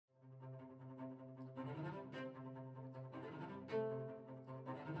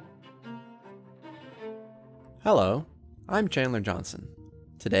Hello, I'm Chandler Johnson.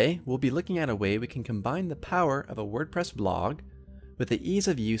 Today, we'll be looking at a way we can combine the power of a WordPress blog with the ease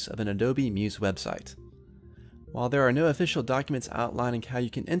of use of an Adobe Muse website. While there are no official documents outlining how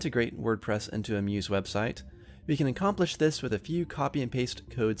you can integrate WordPress into a Muse website, we can accomplish this with a few copy and paste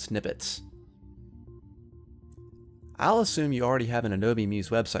code snippets. I'll assume you already have an Adobe Muse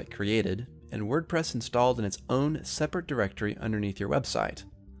website created and WordPress installed in its own separate directory underneath your website.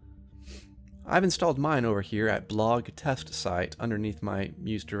 I've installed mine over here at blog test site underneath my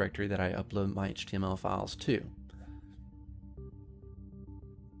Muse directory that I upload my HTML files to.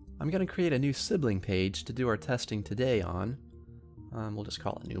 I'm going to create a new sibling page to do our testing today on. We'll just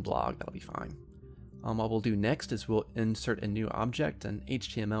call it new blog, that'll be fine. What we'll do next is we'll insert a new object, an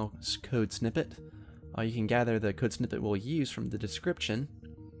HTML code snippet. You can gather the code snippet we'll use from the description.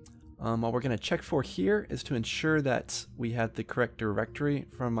 What we're going to check for here is to ensure that we have the correct directory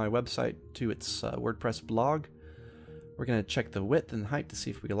from my website to its WordPress blog. We're going to check the width and height to see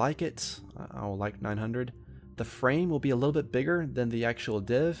if we like it. I'll like 900. The frame will be a little bit bigger than the actual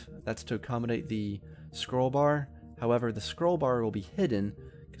div. That's to accommodate the scroll bar. However, the scroll bar will be hidden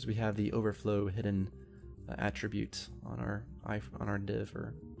because we have the overflow hidden attribute on our div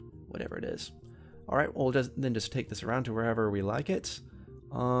or whatever it is. All right, we'll just take this around to wherever we like it.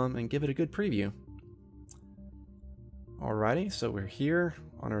 And give it a good preview. Alrighty, so we're here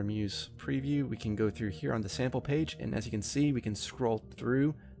on our Muse preview. We can go through here on the sample page, and as you can see, we can scroll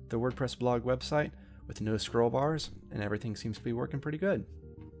through the WordPress blog website with no scroll bars, and everything seems to be working pretty good.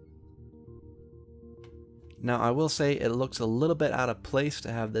 Now, I will say it looks a little bit out of place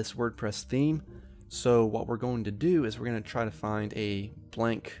to have this WordPress theme, so what we're going to do is we're going to try to find a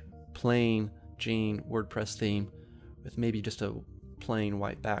blank, plain Jane WordPress theme with maybe just a plain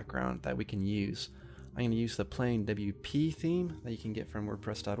white background that we can use. I'm going to use the plain WP theme that you can get from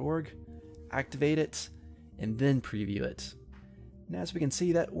WordPress.org, activate it, and then preview it. And as we can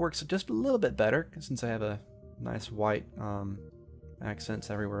see, that works just a little bit better since I have a nice white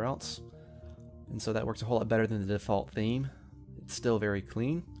accents everywhere else. And so that works a whole lot better than the default theme. It's still very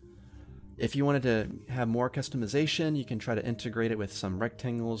clean. If you wanted to have more customization, you can try to integrate it with some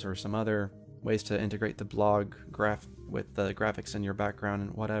rectangles or some other ways to integrate the blog graph with the graphics in your background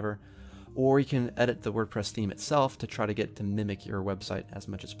and whatever. Or you can edit the WordPress theme itself to try to get it to mimic your website as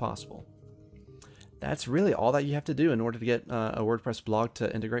much as possible. That's really all that you have to do in order to get a WordPress blog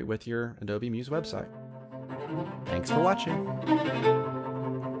to integrate with your Adobe Muse website. Thanks for watching.